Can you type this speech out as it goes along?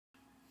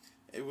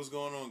Hey, what's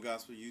going on,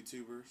 gospel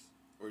YouTubers,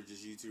 or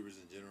just YouTubers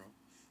in general?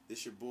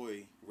 This your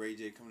boy, Ray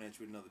J, coming at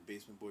you with another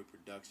Basement Boy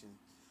production.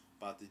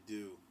 About to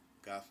do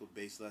gospel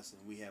bass lesson.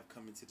 We have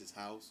coming to this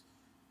house.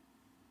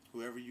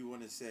 Whoever you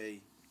want to say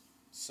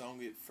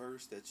sung it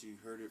first, that you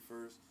heard it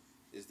first,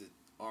 is the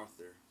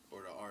author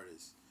or the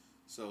artist.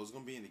 So it's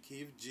going to be in the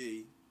key of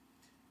G,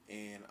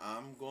 and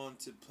I'm going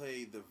to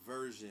play the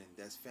version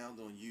that's found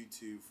on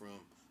YouTube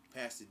from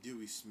Pastor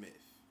Dewey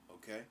Smith,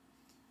 okay?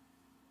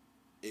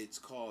 It's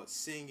called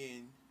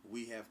Singing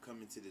We Have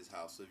Come Into This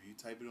House. So if you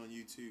type it on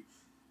YouTube,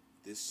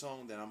 this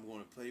song that I'm going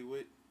to play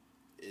with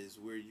is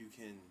where you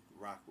can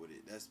rock with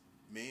it. That's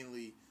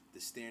mainly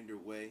the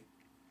standard way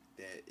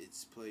that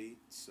it's played.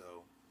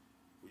 So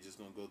we're just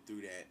going to go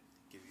through that,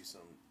 give you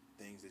some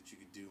things that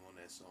you can do on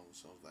that song,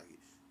 songs like it.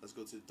 Let's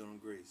go to the throne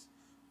of grace.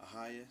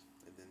 Ahaya,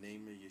 in the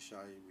name of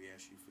Yeshua, we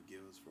ask you to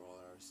forgive us for all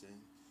our sin.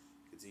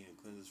 Continue to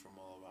cleanse us from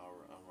all of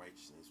our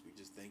unrighteousness. We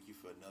just thank you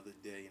for another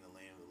day in the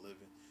land of the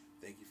living.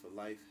 Thank you for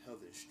life,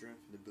 health, and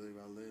strength, and the ability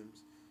of our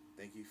limbs.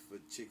 Thank you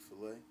for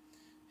Chick-fil-A.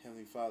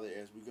 Heavenly Father,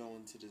 as we go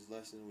into this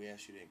lesson, we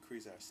ask you to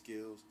increase our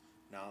skills,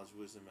 knowledge,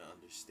 wisdom, and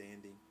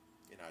understanding,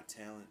 and our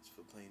talents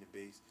for playing the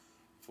bass.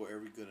 For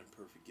every good and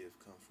perfect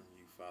gift comes from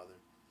you, Father.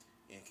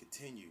 And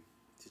continue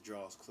to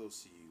draw us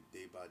close to you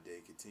day by day.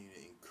 Continue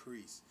to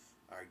increase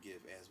our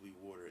gift as we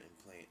water and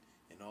plant.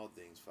 In all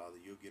things, Father,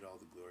 you'll get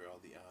all the glory,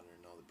 all the honor,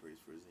 and all the praise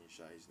for his name. In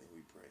Yeshua's name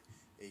we pray.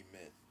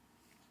 Amen.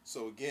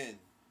 So again,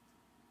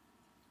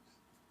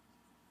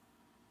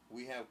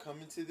 we have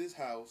come into this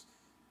house.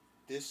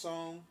 This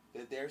song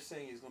that they're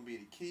saying is going to be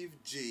the key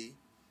of G.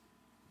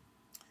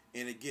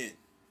 And again,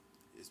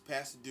 it's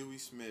Pastor Dewey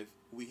Smith.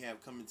 We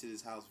have come into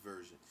this house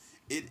version.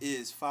 It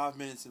is 5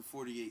 minutes and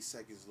 48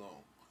 seconds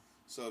long.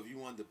 So if you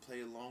wanted to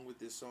play along with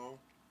this song,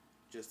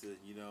 just to,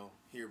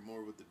 hear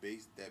more what that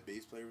bass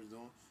player was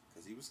doing,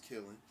 because he was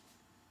killing,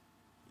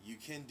 you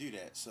can do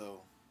that.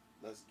 So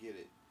let's get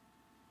it.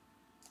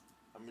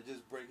 I'm going to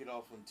just break it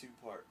off in two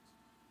parts.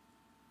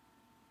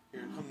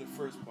 Here come the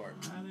first part.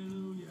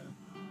 Hallelujah.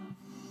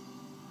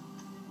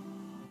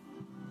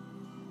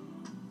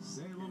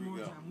 Say it one more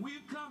time.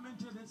 We've come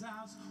into this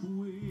house.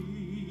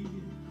 We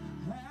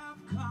have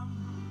come.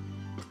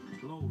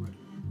 Glory.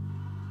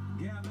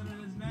 Gathered in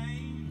his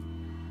name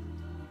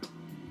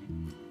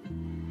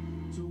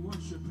to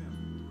worship him.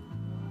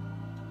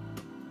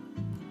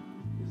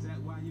 Is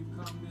that why you've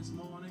come this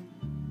morning?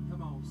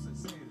 Come on,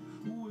 say it.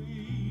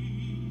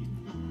 We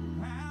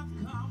have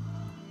come.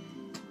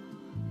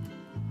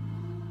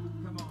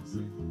 Come on, say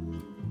it.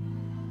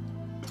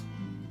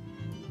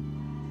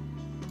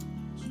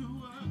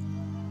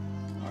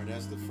 Alright,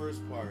 that's the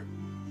first part.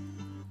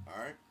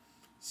 Alright?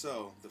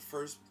 So, the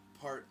first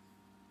part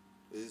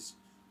is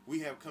we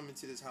have come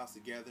into this house to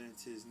gather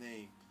into his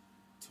name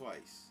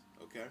twice.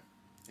 Okay?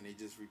 And they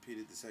just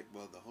repeated the second.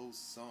 Well, the whole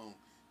song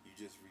you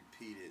just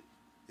repeated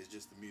is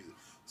just the music.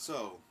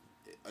 So,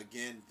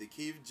 again, the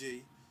key of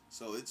G.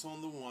 So, it's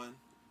on the 1.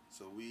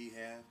 So, we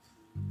have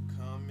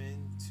come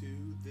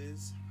into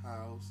this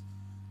house.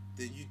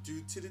 Then you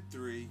do to the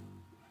 3.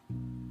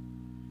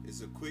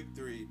 It's a quick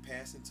 3,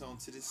 passing tone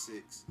to the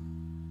 6.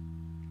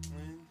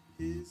 In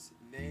his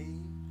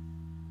name.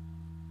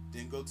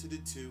 Then go to the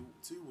 2,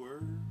 to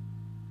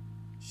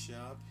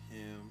worship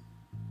him.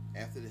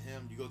 After the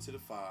hymn, you go to the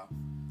 5.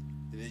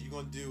 And then you're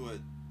going to do a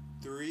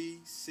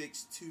 3,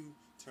 6, 2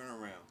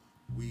 turnaround.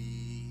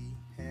 We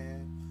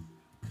have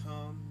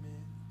come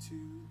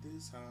into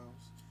this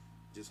house.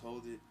 Just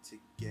hold it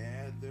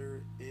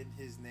together in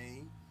his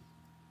name.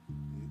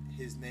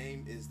 His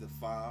name is the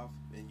 5,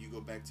 and you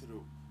go back to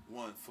the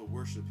 1 for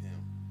worship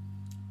him.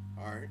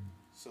 Alright,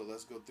 so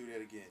let's go through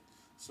that again.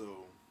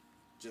 So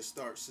just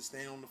start,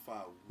 sustain on the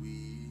 5.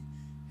 We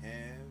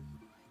have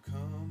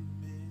come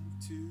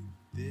into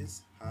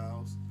this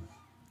house.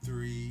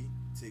 3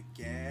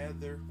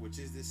 together, which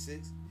is the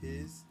 6,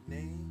 his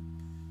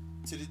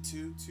name. To the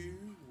 2,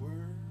 to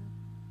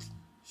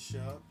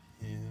worship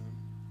him.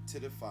 To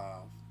the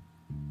 5.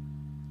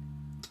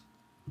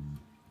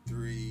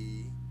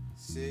 3,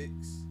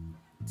 6,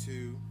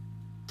 2,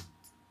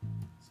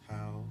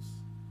 house,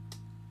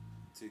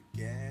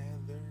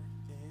 together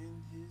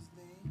in his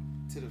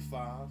name. To the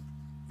 5,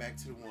 back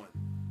to the 1.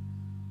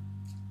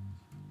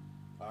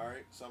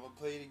 Alright, so I'm going to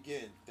play it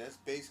again. That's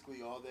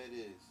basically all that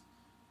is.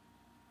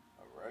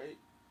 Alright.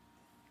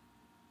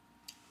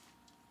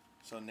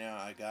 So now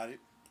I got it.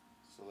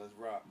 So let's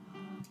rock.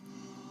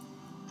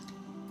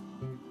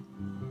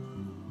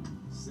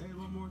 Say it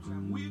one more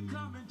time. We've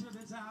come into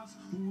this house.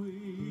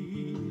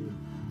 We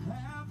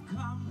have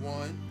come.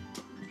 1,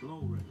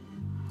 glory.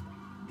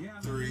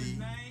 3,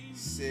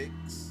 6,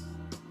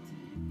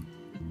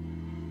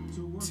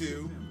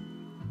 2,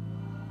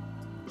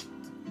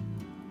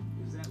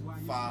 is that why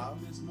you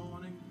 5, this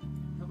morning?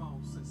 Come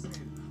on, say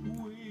it.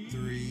 We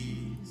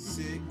 3,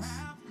 6,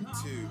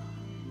 2.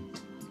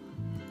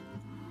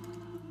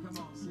 Come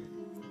on, say it.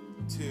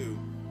 2,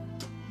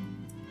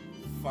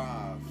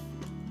 5.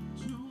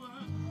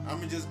 I'm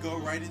gonna just go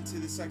right into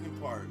the second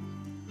part.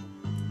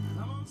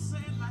 Come on, say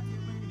it like you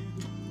mean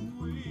it.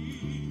 We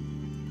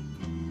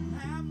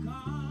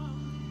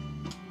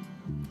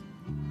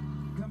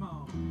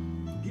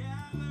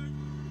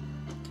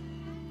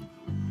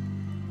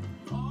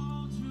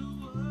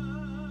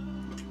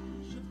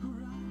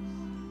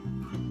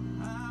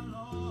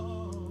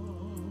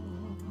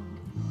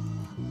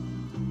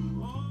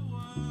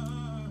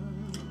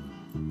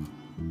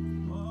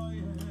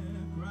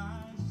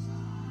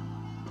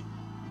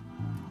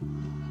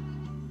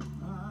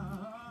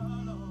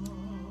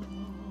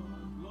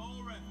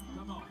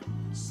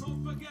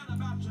forget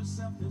about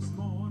yourself this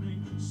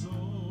morning. So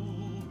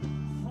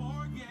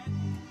forget.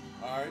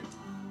 Alright.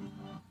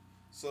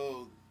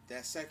 So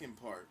that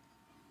second part.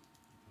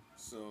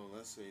 So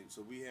let's say,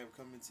 so we have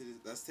come into this.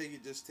 Let's take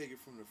it, just take it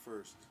from the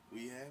first.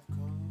 We have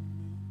come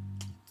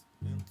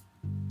in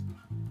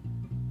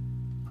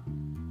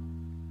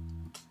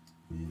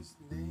His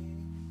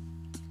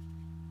name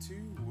to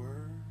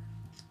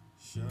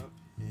worship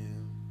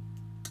Him.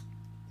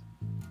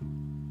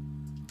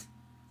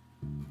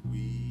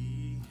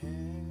 We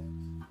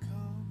have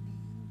come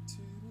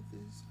into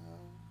this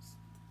house,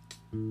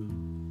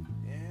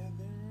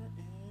 gather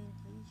in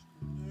His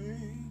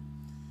name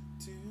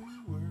to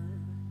worship.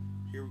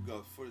 Here we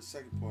go for the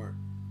second part.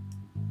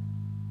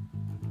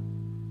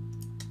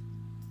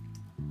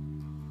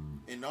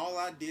 And all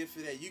I did for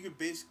that, you could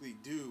basically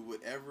do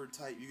whatever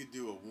type. You could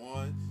do a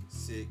 1,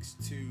 6,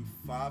 2,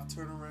 5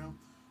 turnaround,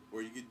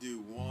 or you could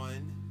do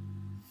 1,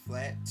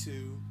 flat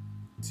 2,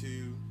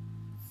 2,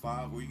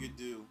 5, or you could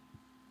do.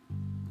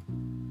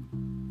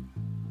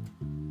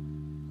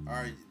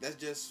 Alright, that's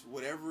just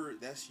whatever,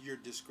 that's your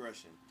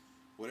discretion.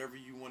 Whatever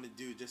you want to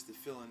do just to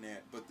fill in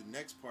that. But the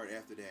next part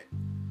after that.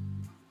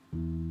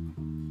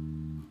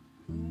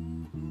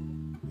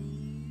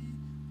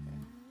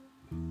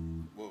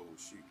 Whoa,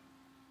 shoot.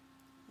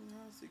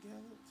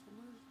 Together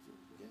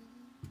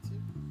to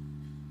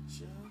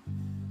show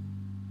Him.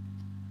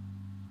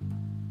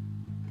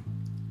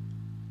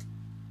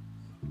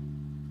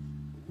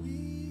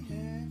 We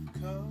have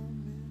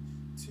come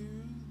into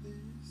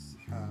this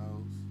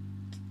house.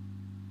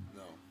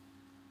 No.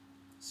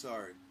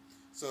 Sorry.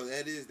 So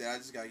that is that. I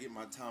just gotta get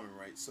my timing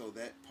right. So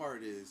that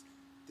part is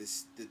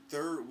this. The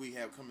third we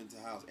have come into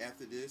house.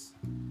 After this,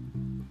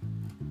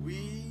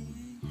 we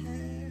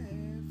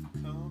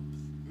have come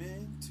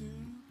into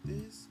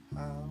this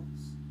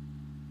house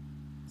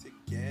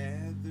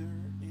together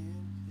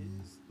in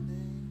His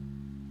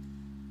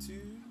name to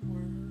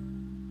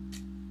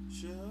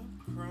worship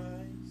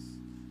Christ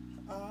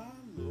our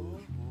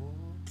Lord.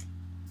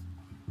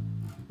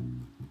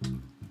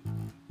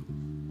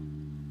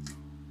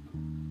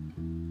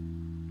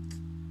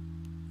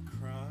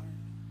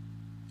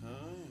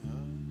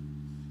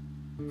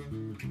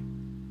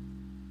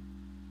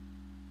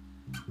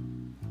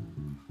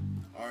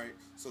 Alright,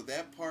 so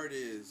that part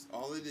is,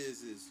 all it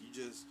is you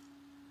just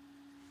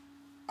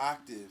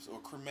octaves or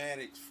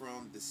chromatics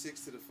from the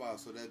 6 to the 5.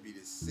 So that'd be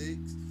the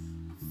 6,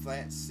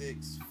 flat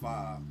 6,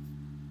 5.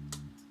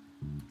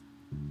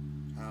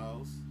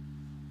 House,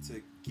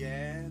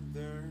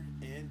 together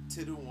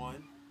into the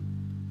 1,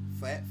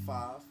 flat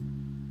 5,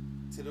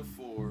 to the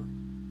 4,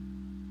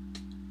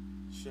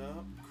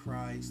 shop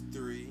Christ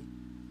 3,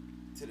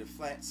 to the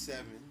flat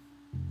 7,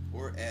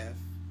 or F.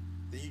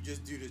 Then you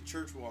just do the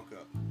church walk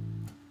up.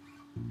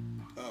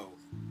 Oh,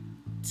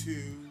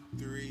 2,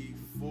 3,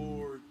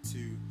 4,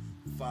 2,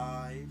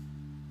 5,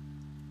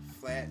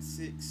 flat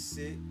 6,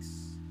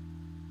 6,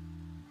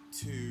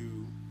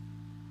 2,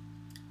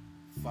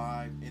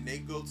 5, and they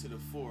go to the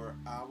 4,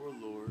 our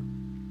Lord.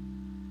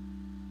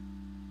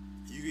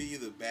 You can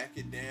either back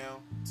it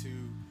down to,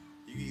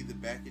 you can either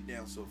back it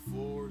down, so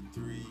 4,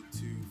 3,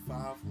 2,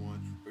 5,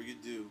 1, or you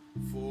can do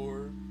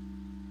 4,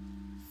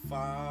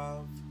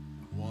 5,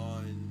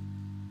 1,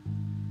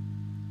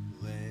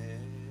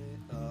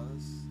 let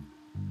us,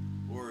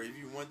 or if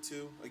you want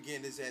to,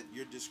 again, it's at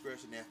your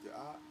discretion after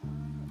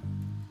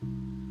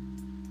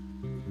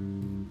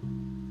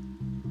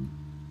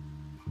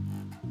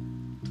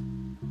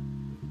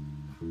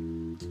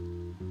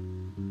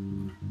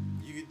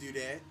you could do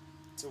that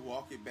to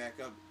walk it back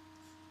up.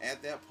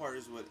 At that part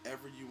is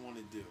whatever you want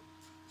to do.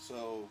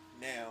 So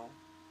now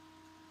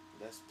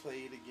let's play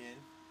it again,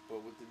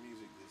 but with the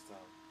music this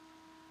time.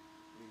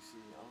 Let me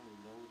see, I don't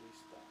even know where they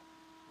stop.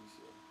 Let me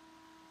see.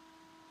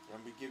 I'm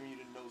gonna be giving you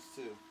the notes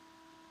too.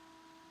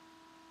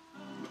 I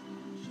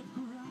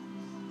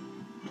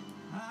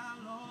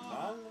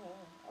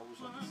wish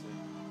I could say.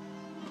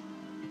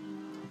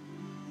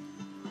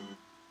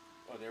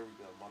 Oh, there we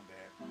go. My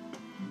bad.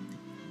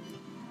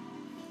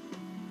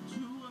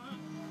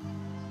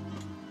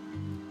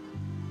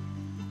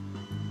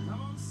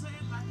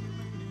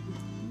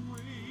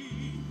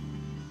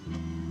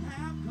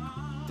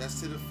 That's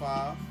to the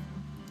 5.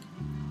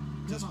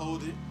 Just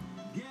hold it.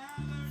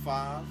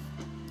 5,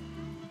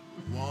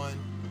 1,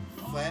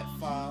 flat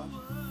 5,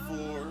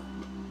 4,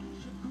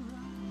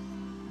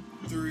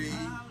 3,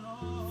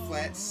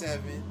 flat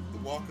 7, the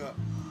walk up.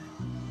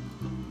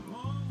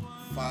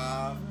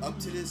 5, up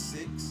to the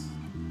 6,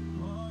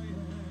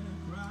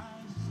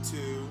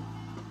 2,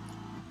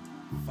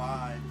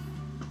 5,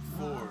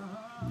 4.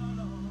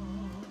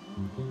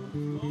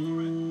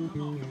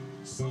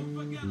 So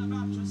forget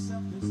about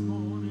yourself this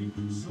morning.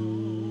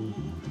 So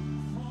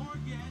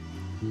forget.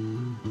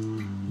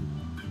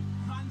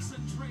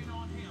 Concentrate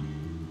on Him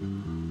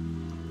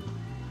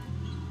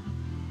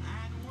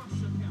and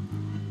worship Him.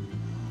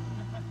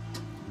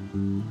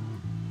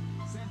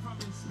 Send from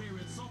His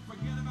Spirit. So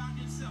forget about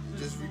yourself.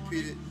 Just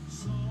repeat it.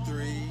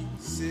 3,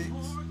 6,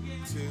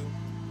 2.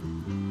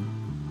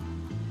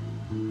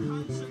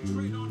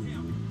 Concentrate on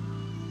Him.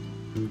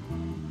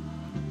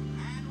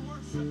 and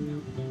worship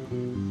him.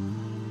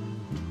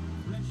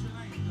 Bless your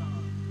name,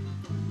 God.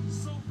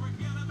 So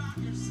forget about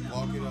yourself.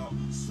 Walk it up.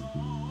 So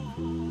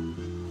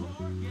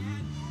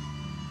forget.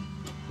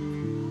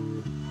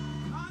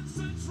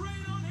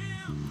 Concentrate on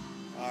him.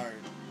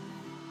 Alright.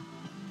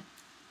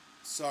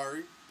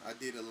 Sorry, I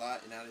did a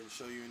lot and I didn't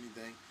show you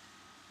anything.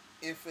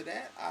 And for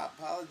that, I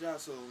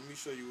apologize. So let me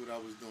show you what I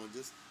was doing.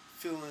 Just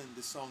filling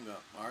the song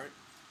up, alright?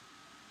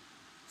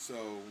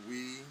 So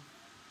we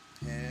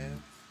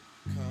have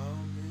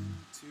come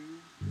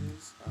into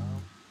this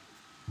house.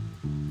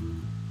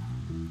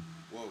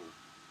 Whoa.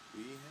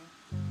 We have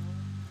come.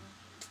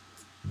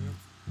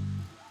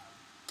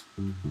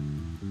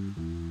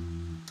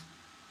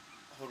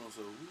 Hold on,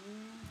 so we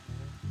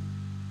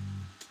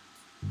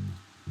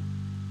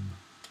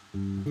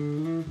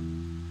and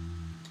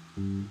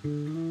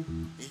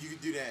you can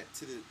do that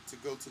to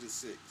go to the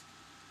 6.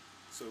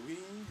 So we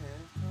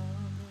have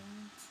come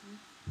into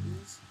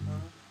this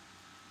house.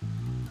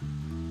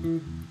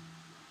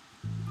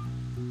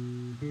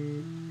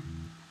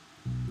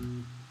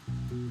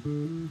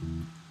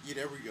 Yeah,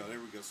 there we go.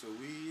 So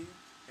we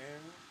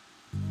have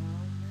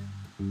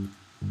come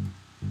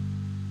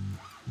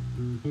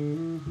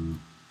in.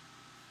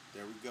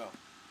 There we go.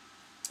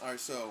 Alright,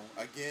 so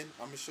again,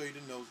 I'm going to show you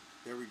the notes.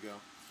 There we go.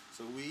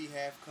 So we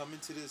have come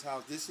into this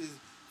house. This is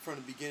from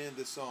the beginning of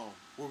the song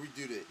where we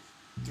do that.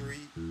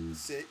 3,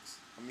 6.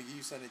 I'm going to give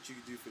you something that you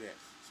can do for that.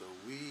 So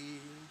we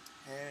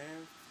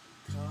have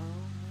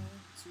come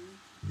into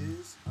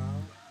this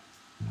house.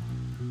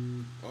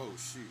 Oh,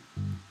 shoot.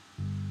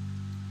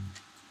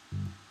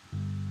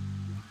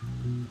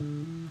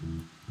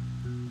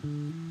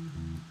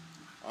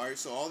 Alright,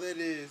 so all that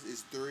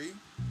is 3,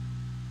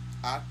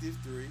 octave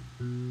 3,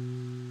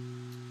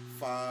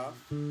 5,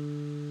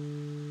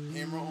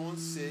 hammer on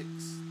 6,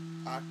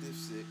 octave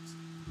 6,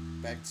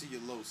 back to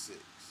your low 6.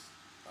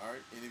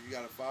 Alright, and if you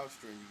got a 5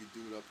 string, you can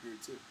do it up here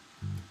too.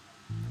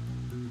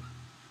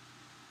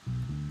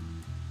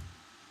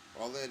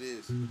 All that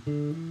is.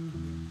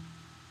 And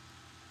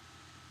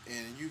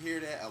you hear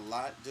that a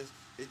lot,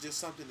 it's just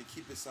something to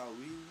keep it solid.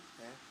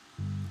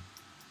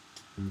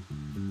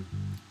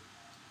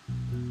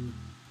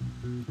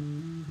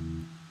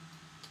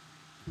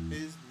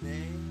 His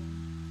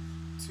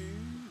name to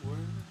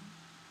word.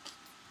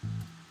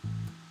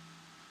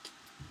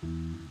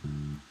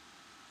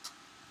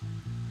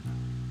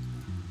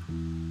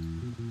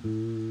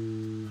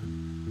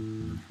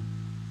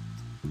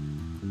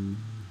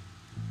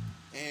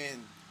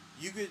 And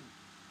you could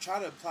try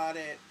to apply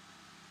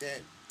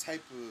that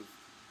type of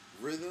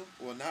rhythm,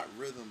 well not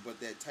rhythm, but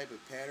that type of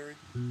pattern.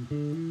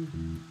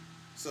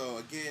 So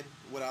again,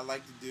 what I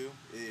like to do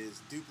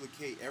is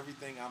duplicate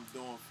everything I'm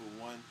doing for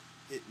one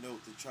hit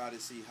note to try to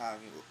see how I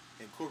can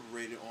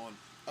incorporate it on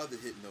other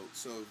hit notes.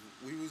 So if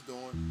we was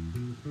doing,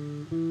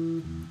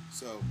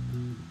 so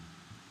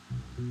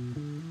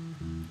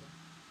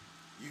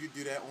you could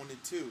do that on the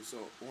 2.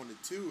 So on the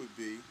 2 would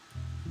be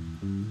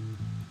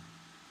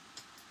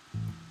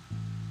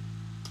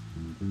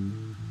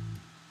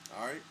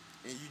alright,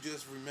 and you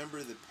just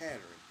remember the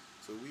pattern.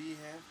 So we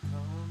have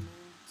come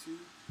into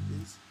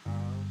this house.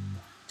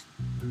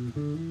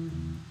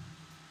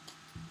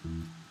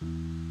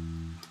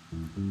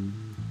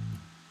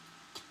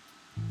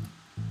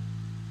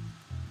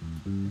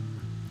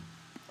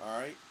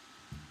 Alright,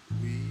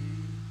 we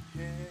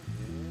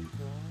have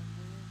come.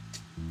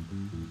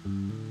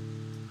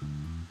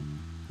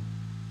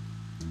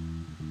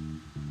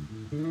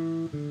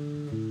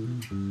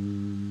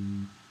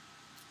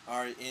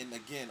 Alright, and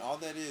again, all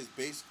that is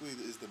basically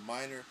is the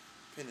minor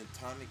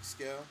pentatonic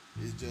scale.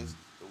 It's just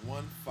the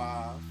 1,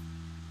 5.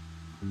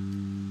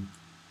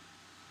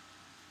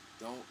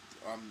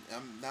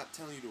 I'm not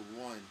telling you the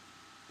 1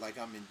 like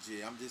I'm in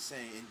G. I'm just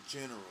saying in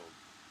general,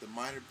 the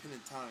minor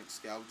pentatonic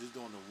scale. I'm just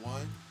doing the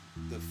 1,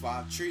 the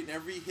 5, treating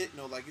every hit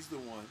note like it's the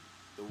 1,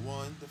 the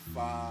 1, the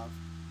 5,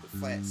 the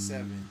flat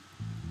 7,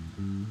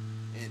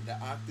 and the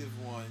octave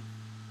 1.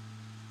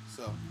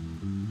 So,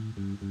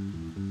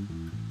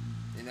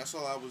 and that's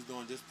all I was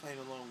doing, just playing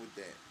along with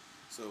that.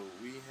 So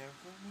we have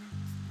come.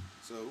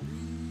 So we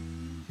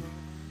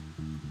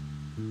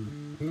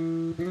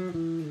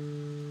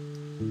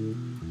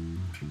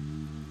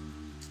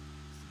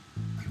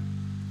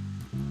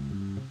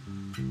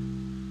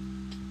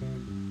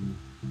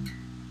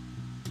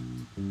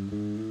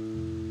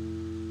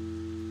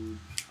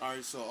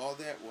Alright, so all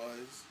that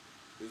was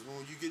is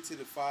when you get to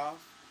the 5.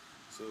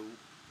 So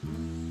we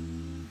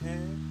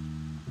have.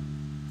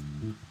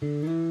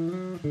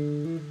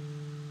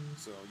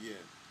 So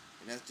yeah,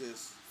 and that's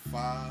just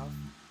 5,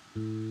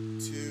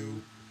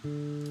 2,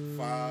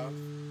 5,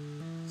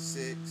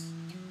 6,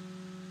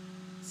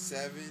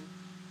 7,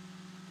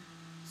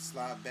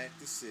 slide back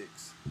to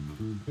 6.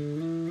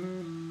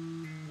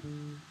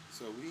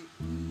 So we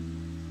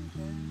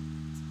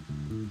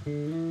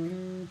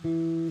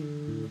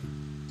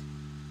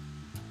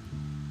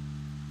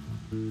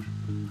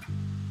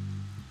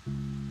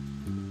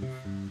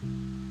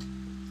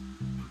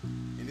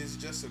and it's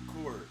just a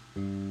chord.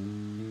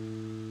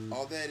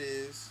 All that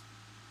is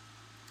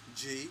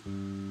G,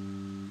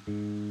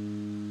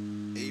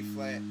 A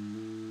flat,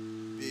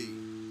 B.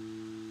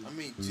 I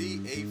mean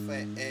G, A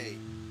flat, A.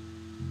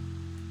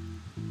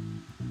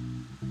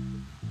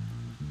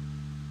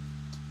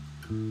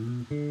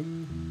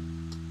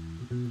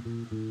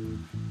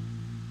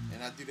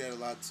 And I do that a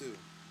lot too.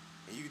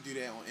 And you can do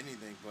that on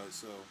anything, but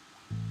so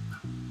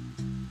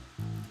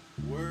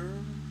worship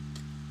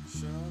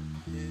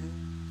Him.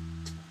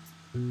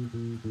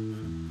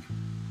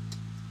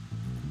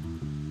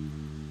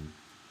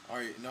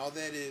 Alright, and all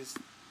that is,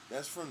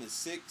 that's from the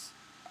 6.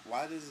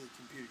 Why does the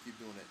computer keep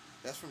doing that?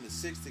 That's from the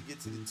 6 to get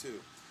to the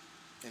 2.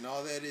 And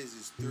all that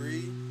is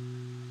 3,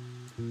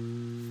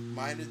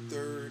 minor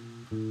third,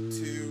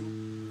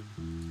 2,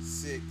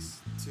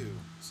 6, 2.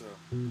 So,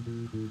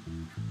 and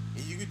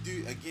you could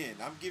do, again,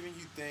 I'm giving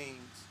you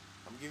things,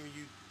 I'm giving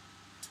you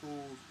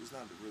tools. It's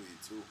not really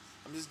a tool.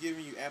 I'm just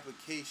giving you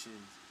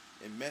applications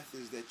and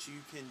methods that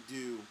you can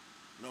do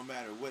no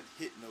matter what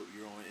hit note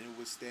you're on, and it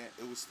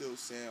would still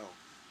sound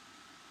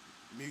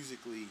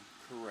musically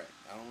correct.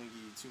 I don't want to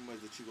give you too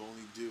much that you can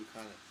only do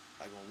kind of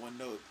like on one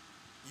note.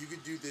 You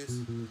could do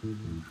this.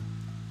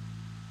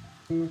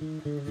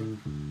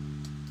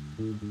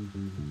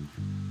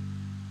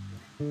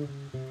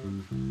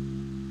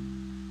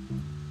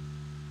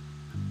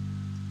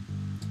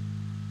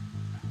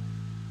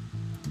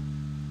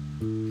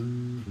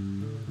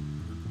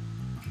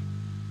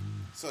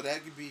 So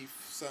that could be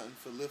something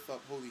for lift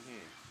up holy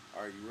hand.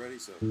 Alright, you ready?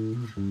 So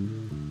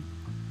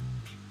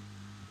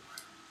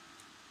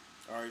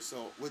alright,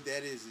 so what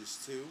that is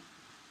 2.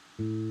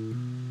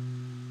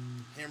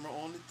 Hammer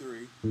on the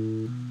 3.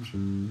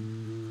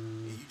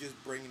 And you just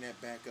bringing that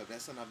back up.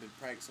 That's something I've been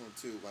practicing on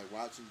too. Like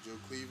watching Joe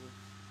Cleveland.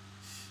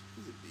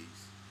 He's a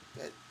beast.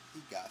 That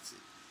he got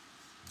it.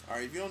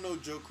 Alright, if you don't know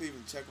Joe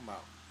Cleveland, check him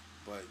out.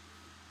 But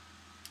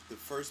the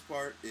first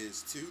part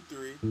is 2,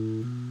 3.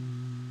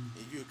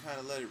 And you kind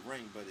of let it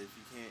ring, but if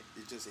you can't,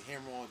 it's just a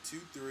hammer on 2,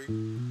 3.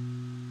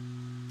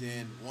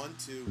 Then 1,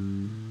 2,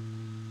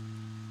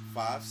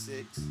 5,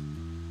 6,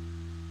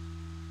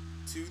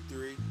 2,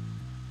 3.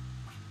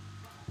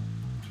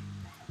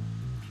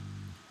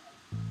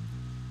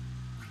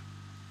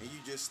 And you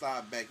just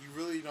slide back. You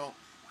really don't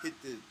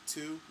hit the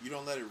 2. You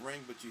don't let it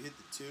ring, but you hit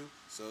the 2.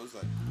 So it's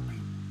like,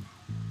 and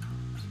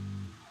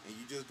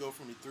you just go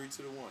from the 3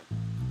 to the 1.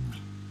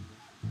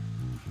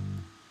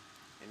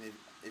 And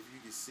if you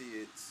can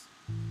see, it's,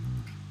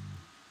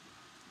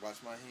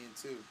 watch my hand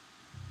too.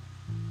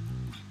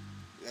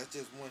 That's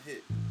just one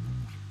hit.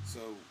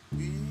 So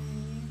we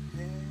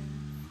have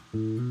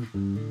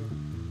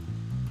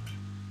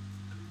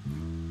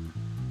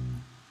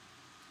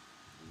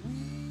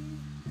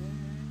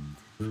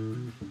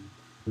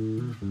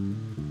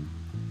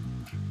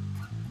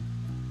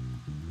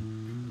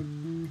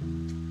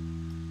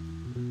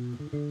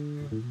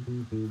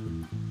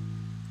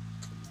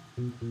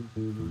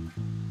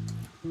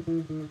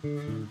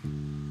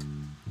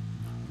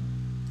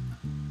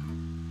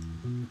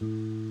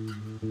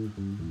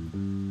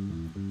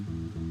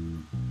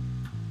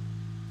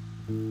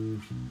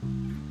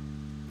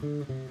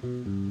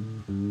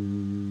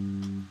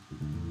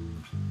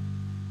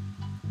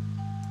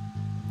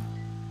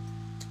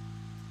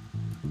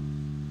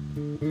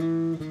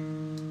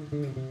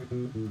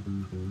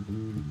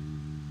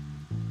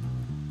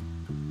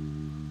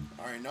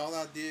alright, and all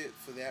I did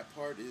for that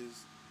part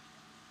is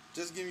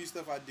just giving you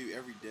stuff I do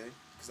every day,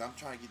 because I'm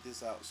trying to get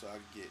this out so I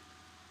can get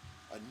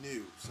a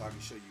new, so I can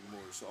show you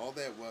more. So all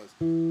that was,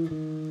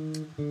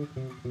 you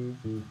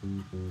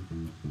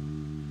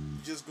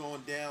just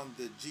going down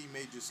the G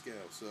major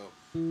scale. So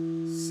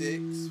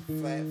 6,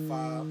 flat,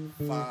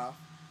 5, 5,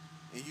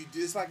 and you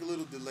do, it's like a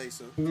little delay.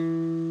 So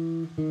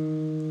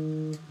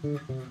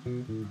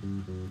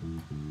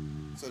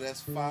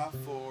that's 5,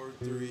 4,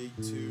 3,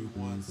 2,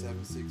 1,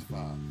 7, 6,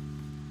 5.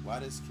 Why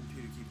does the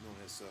computer keep doing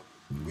that? So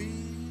we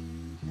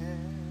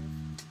have,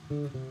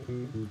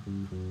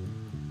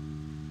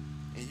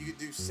 and you can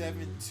do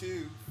 7,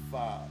 2,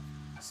 5.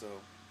 So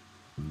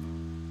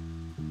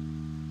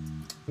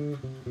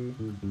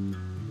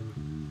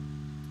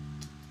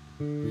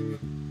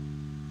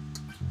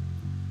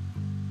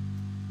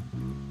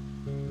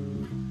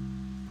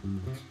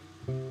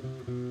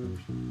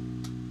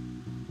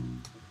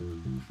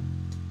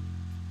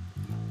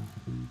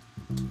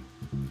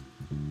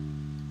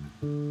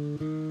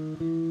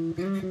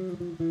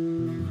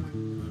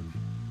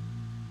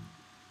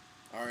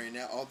alright,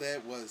 now all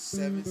that was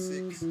 7,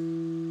 6,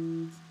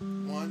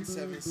 1,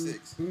 7,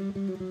 6.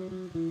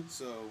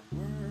 So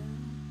we're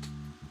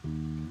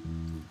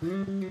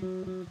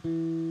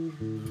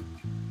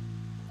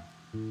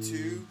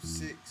 2,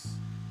 6,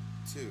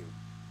 2.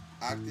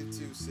 Octave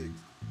 2, 6,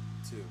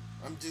 2.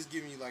 I'm just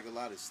giving you like a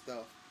lot of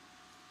stuff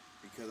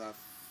because I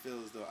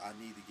feel as though I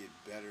need to get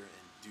better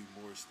and do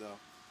more stuff.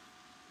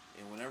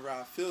 And whenever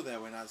I feel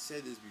that way, and I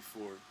said this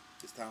before,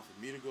 it's time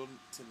for me to go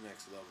to the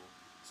next level.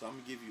 So I'm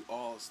going to give you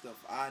all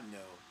stuff I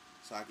know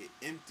so I can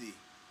empty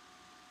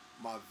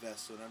my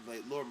vessel. And I'm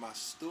like, Lord, my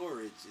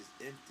storage is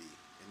empty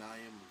and I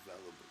am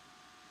available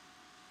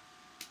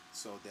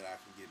so that I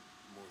can get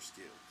more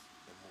skills.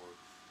 and more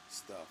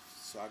stuff,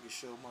 so I can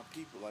show my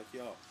people like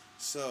y'all.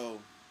 So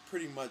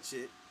pretty much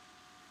it.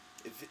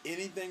 If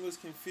anything was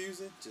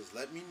confusing, just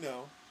let me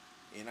know,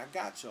 and I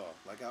got y'all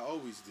like I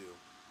always do.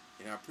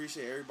 And I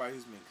appreciate everybody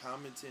who's been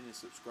commenting and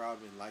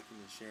subscribing, liking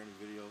and sharing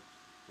the video.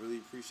 Really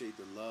appreciate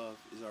the love.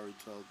 It's already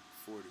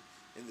 12:40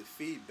 and the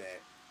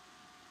feedback,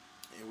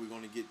 and we're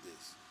gonna get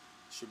this.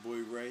 It's your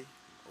boy Ray,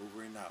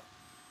 over and out.